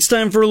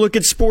time for a look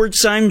at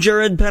sports. I'm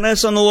Jared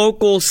Pettis. On the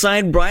local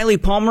side, Briley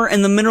Palmer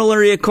and the Mineral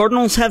Area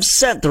Cardinals have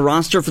set the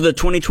roster for the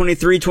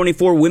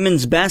 2023-24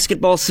 women's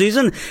basketball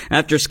season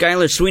after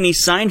Skylar Sweeney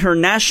signed her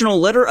national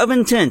letter of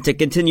intent to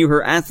continue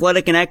her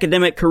athletic and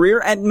academic career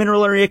at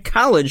Mineral Area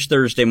College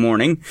Thursday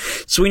morning.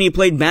 Sweeney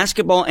played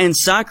basketball and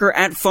soccer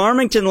at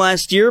Farmington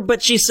last year,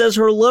 but she says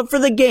her love for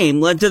the game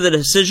led to the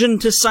decision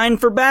to sign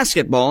for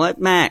basketball at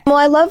Mac. Well,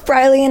 I love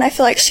Briley, and I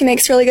feel like she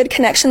makes really good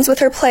connections with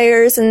her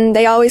players, and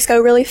they always go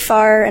really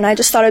far, and I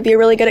just thought it'd be a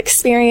really good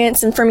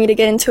experience and for me to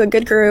get into a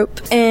good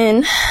group.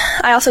 And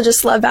I also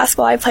just love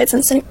basketball. I've played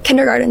since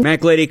kindergarten.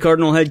 Mac Lady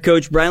Cardinal head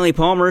coach Briley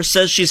Palmer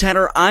says she's had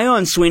her eye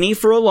on Sweeney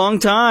for a long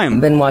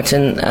time. Been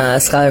watching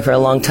Skylar for a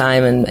long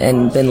time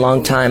and been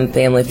long-time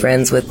family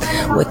friends with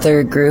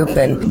their group,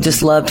 and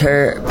just loved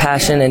her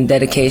passion and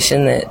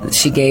dedication that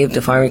she gave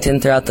to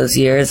Farmington throughout those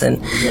years,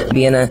 and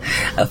being a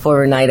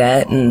former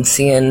Knightette and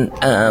seeing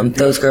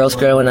those girls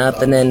growing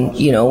up, and then,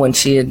 you know, when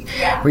she had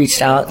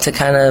reached out to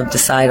kind of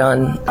decide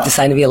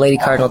to be a Lady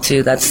Cardinal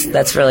too,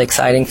 that's really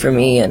exciting for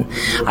me. And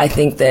I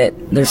think that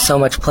there's so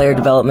much player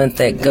development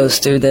that goes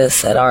through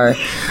this at our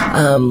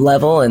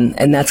level,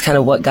 and that's kind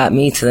of what got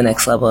me to the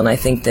next level. And I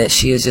think that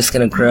she is just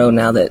going to grow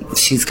now that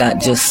she's got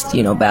just,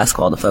 you know,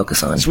 basketball to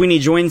focus on. Sweeney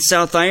joined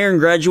South Iron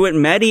graduate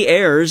Maddie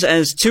Ayers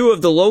as two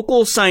of the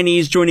local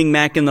signees joining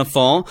Mac in the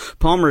fall.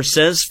 Palmer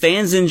says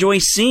fans enjoy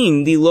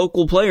seeing the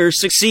local players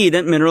succeed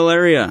at Mineral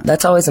Area.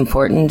 That's always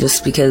important,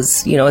 just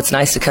because, you know, it's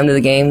nice to come to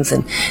the games,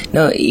 and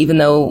even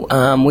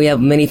though we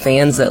have many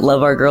fans that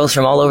love our girls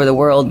from all over the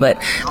world,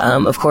 but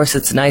of course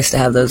it's nice to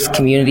have those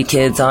community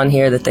kids on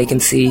here that they can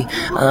see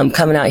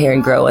coming out here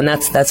and grow. And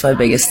that's my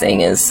biggest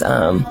thing is,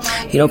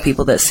 you know,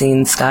 people that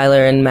seen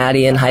Skylar and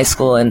Maddie in high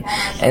school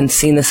and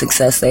seen the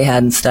success they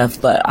had and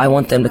stuff, but I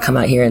want them to come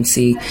out here and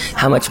see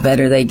how much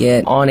better they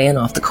get on and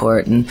off the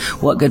court, and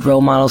what good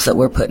role models that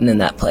we're putting in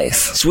that place.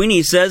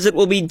 Sweeney says it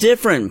will be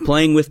different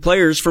playing with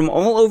players from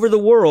all over the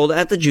world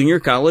at the junior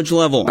college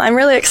level. I'm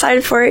really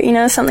excited for it, you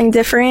know, something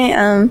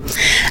different.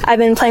 I've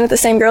been playing with the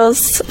same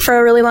girls for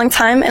a really long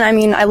time, and I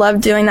mean, I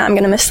love doing that. I'm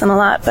going to miss them a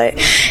lot, but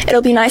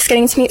it'll be nice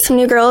getting to meet some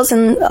new girls,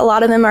 and a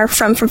lot of them are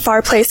from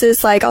far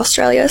places like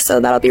Australia, so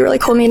that'll be really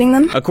cool meeting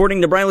them.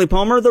 According to Briley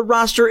Palmer, the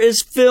roster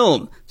is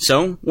filled.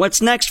 So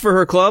what's next for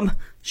her club?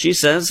 She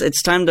says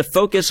it's time to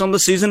focus on the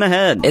season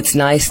ahead. It's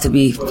nice to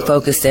be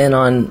focused in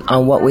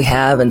on what we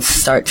have and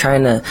start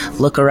trying to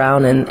look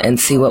around and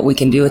see what we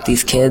can do with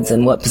these kids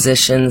and what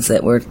positions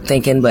that we're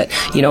thinking. But,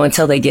 you know,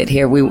 until they get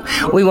here, we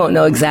won't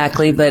know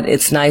exactly, but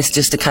it's nice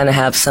just to kind of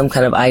have some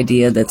kind of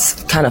idea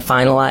that's kind of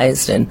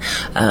finalized.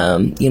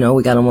 And, you know,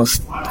 we got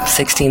almost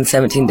 16,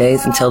 17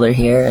 days until they're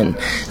here, and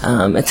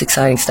it's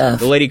exciting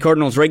stuff. The Lady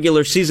Cardinals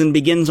regular season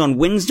begins on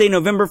Wednesday,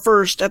 November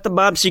 1st at the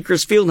Bob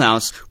Sechrist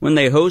Fieldhouse when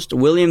they host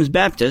Williams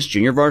Baptist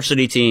junior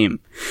varsity team.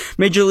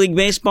 Major League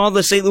Baseball,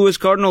 the St. Louis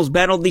Cardinals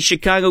battled the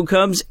Chicago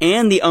Cubs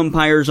and the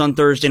umpires on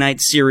Thursday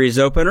night's series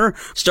opener.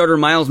 Starter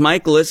Miles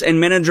Michaelis and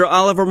manager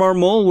Oliver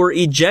Marmol were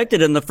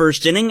ejected in the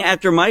first inning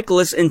after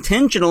Michaelis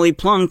intentionally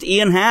plunked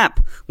Ian Happ.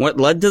 What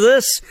led to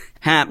this?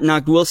 Happ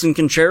knocked Wilson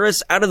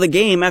Contreras out of the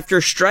game after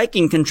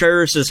striking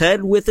Contreras'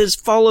 head with his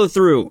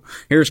follow-through.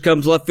 Here's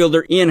Cubs left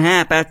fielder Ian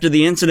Happ after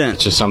the incident.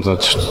 It's just something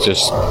that's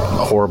just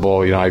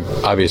horrible. You know, I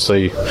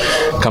obviously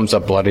comes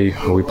up bloody.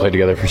 We played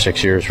together for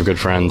 6 years. We're good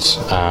friends.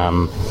 A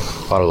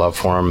lot of love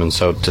for him, and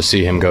so to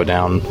see him go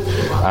down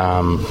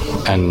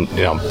and,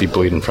 you know, be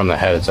bleeding from the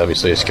head, it's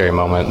obviously a scary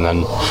moment. And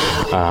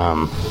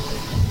then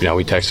you know,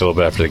 we texted a little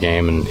bit after the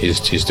game, and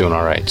he's doing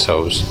all right.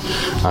 So it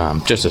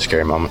was just a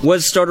scary moment.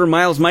 Was starter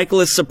Miles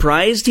Michaelis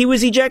surprised he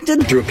was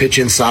ejected? Threw a pitch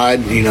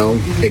inside, you know,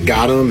 it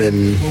got him,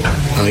 and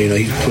you know,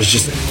 he was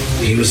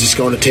just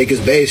going to take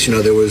his base. You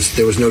know, there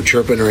was no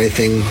chirping or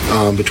anything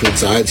between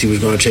sides. He was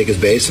going to take his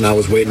base, and I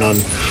was waiting on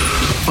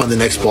the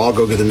next ball,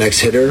 go get the next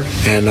hitter,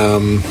 and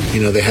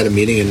you know, they had a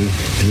meeting and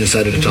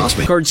decided to toss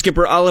me. Card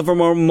skipper Oliver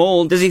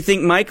Marmol, does he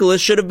think Michaelis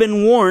should have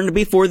been warned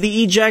before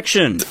the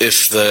ejection?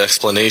 If the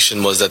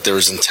explanation was that there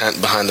was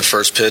intent behind the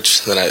first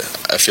pitch, then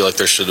I feel like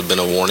there should have been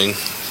a warning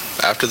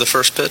after the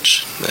first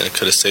pitch, and it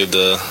could have saved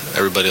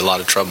everybody a lot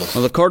of trouble.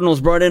 Well, the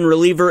Cardinals brought in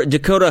reliever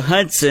Dakota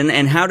Hudson,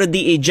 and how did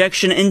the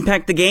ejection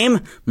impact the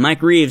game?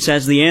 Mike Reeves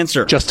has the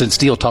answer. Justin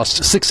Steele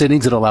tossed 6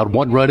 innings and allowed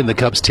 1 run in the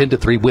Cubs'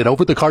 10-3 win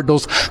over the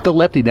Cardinals. The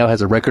lefty now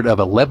has a record of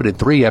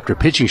 11-3 after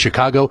pitching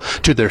Chicago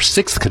to their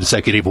 6th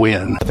consecutive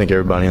win. I think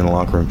everybody in the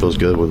locker room feels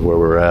good with where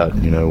we're at.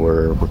 You know,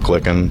 we're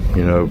clicking,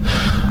 you know.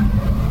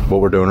 What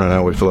we're doing right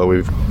now, we feel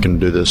like we can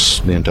do this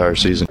the entire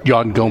season.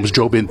 Jan Gomes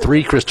drove in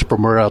 3, Christopher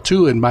Morel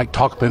 2, and Mike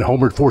Talkman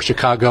homered for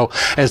Chicago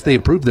as they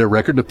improved their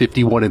record to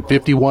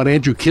 51-51.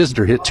 Andrew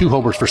Kisner hit 2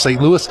 homers for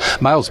St. Louis.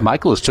 Miles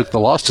Michaelis took the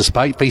loss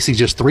despite facing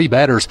just 3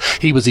 batters.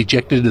 He was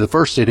ejected in the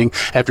first inning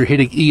after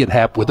hitting Ian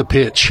Happ with a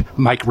pitch.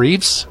 Mike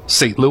Reeves,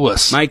 St.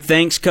 Louis. Mike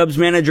thanks Cubs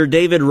manager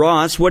David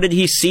Ross. What did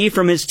he see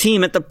from his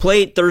team at the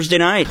plate Thursday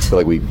night? I feel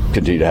like we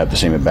continue to have the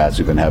same at-bats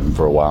we've been having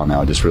for a while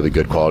now. Just really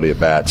good quality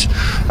at-bats,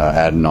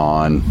 adding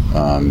on.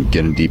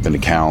 getting deep into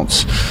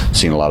counts,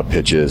 seeing a lot of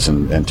pitches,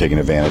 and taking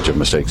advantage of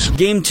mistakes.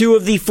 Game 2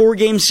 of the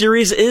 4-game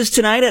series is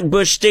tonight at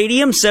Busch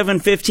Stadium.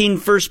 7:15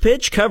 first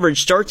pitch.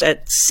 Coverage starts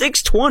at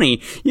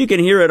 6:20. You can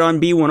hear it on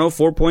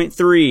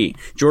B104.3.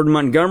 Jordan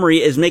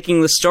Montgomery is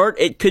making the start.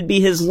 It could be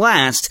his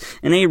last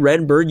in a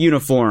Redbird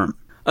uniform.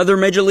 Other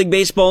Major League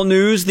Baseball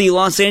news, the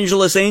Los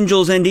Angeles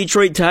Angels and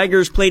Detroit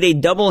Tigers played a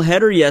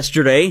doubleheader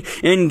yesterday.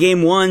 In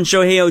Game 1,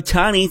 Shohei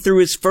Ohtani threw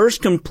his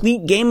first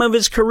complete game of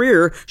his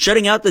career.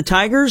 Shutting out the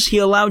Tigers, he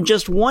allowed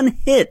just one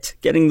hit,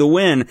 getting the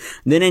win.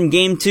 Then in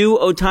Game 2,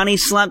 Ohtani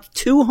slapped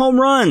 2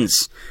 home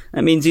runs.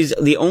 That means he's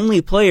the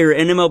only player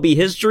in MLB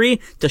history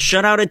to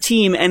shut out a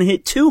team and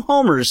hit 2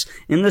 homers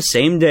in the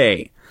same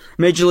day.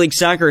 Major League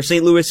Soccer,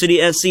 St. Louis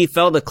City SC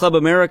fell to Club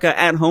America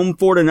at home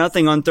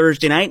 4-0 on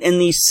Thursday night in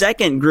the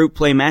second group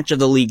play match of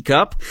the League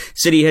Cup.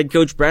 City head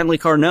coach Bradley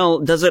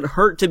Carnell does it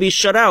hurt to be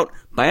shut out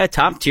by a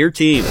top-tier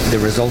team. The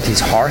result is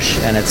harsh,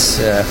 and it's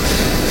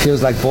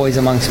feels like boys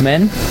amongst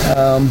men.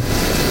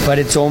 But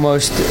it's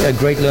almost a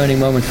great learning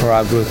moment for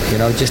our group,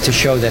 just to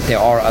show that there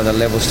are other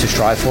levels to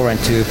strive for and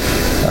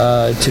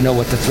to know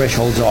what the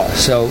thresholds are.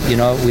 So,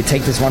 we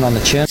take this one on the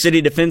chin. City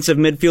defensive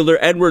midfielder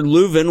Edward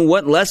Leuven,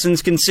 what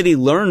lessons can City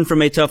learn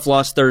from a tough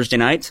loss Thursday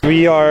night?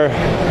 We are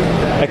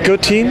a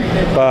good team,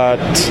 but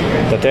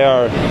that there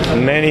are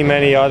many,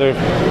 many other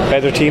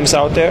better teams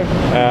out there,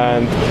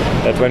 and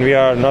that when we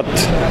are not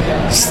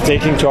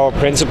sticking to our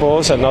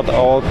principles and not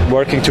all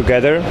working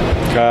together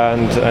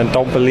and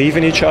don't believe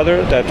in each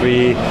other, that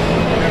we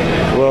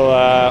will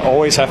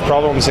always have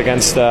problems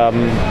against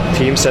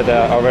teams that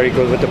are very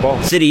good with the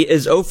ball. City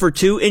is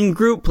 0-2 in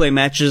group play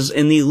matches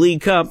in the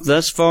League Cup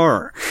thus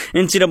far.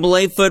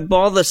 NCAA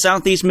football, the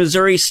Southeast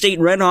Missouri State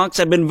Redhawks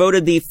have been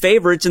voted the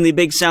favorites in the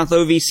Big South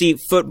OVC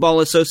Football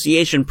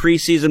Association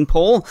preseason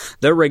poll.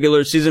 Their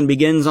regular season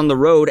begins on the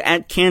road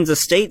at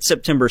Kansas State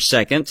September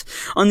 2nd.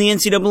 On the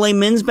NCAA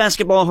men's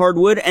basketball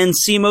hardwood, and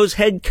SEMO's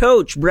head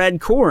coach Brad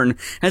Korn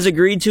has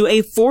agreed to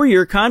a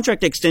 4-year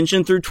contract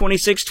extension through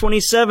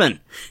 26-27.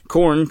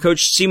 Korn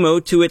coached SEMO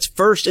to its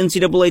first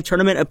NCAA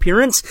tournament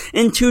appearance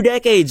in 2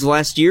 decades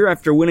last year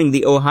after winning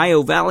the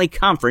Ohio Valley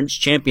Conference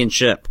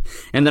Championship.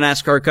 And the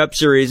NASCAR Cup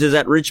Series is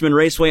at Richmond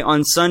Raceway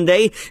on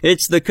Sunday.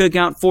 It's the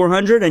Cookout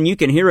 400, and you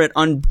can hear it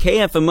on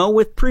KFMO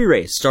with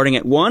pre-race starting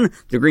at 1.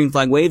 The green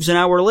flag waves an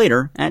hour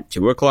later at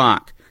 2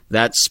 o'clock.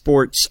 That's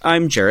sports.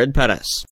 I'm Jared Pettis.